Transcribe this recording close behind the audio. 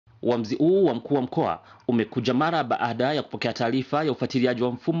Uamuzi huu wa mkuu wa mkoa umekuja mara baada ya kupokea taarifa ya ufuatiliaji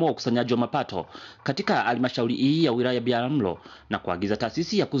wa mfumo wa ukusanyaji wa mapato katika halmashauri hii ya wilaya ya Biharamulo na kuagiza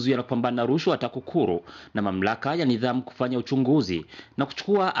taasisi ya kuzuia na kupambana na rushwa TAKUKURU na mamlaka ya nidhamu kufanya uchunguzi na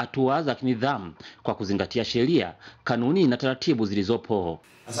kuchukua hatua za kinidhamu kwa kuzingatia sheria, kanuni na taratibu zilizopo.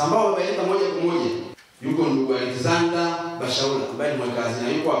 Sasa ambao wameleta moja kwa moja yuko ndugu Bashaula ambaye ni Muweka Hazina,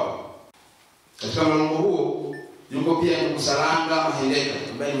 yuko hapo. Katika mlango huo yuko pia ndugu Salanga Mahendeka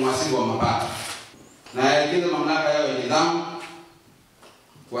ambaye ni Mhasibu wa mapato. Na yaelekeza mamlaka yao ya nidhamu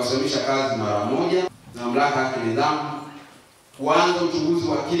kuwasimamisha kazi mara moja na mamlaka ya nidhamu kuanza uchunguzi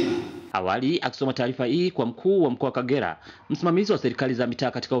wa kina. Awali akisoma taarifa hii kwa mkuu wa mkoa wa Kagera, msimamizi wa serikali za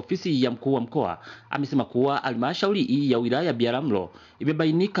mitaa katika ofisi ya mkuu wa mkoa amesema kuwa halmashauri hii ya wilaya ya Biharamulo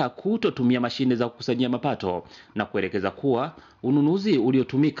imebainika kutotumia mashine za kukusanyia mapato na kuelekeza kuwa ununuzi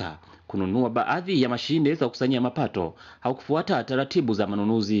uliotumika kununua baadhi ya mashine za kukusanyia mapato haukufuata taratibu za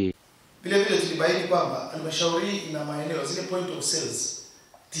manunuzi. Vile vile tulibaini kwamba halmashauri ina maeneo zile point of sales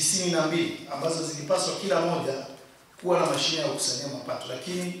 92 ambazo zilipaswa kila moja kuwa na mashine ya kukusanyia mapato,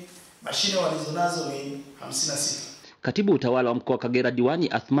 lakini mashine walizonazo ni 56. Katibu utawala wa mkoa wa Kagera Diwani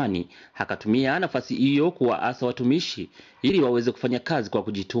Athmani akatumia nafasi hiyo kuwaasa watumishi ili waweze kufanya kazi kwa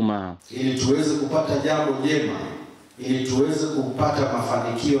kujituma. Ili tuweze kupata jambo jema, ili tuweze kupata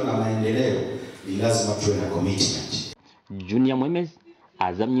mafanikio na maendeleo, ni lazima tuwe na commitment. Junior Mwemez,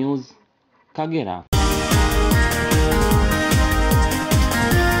 Azam News, Kagera.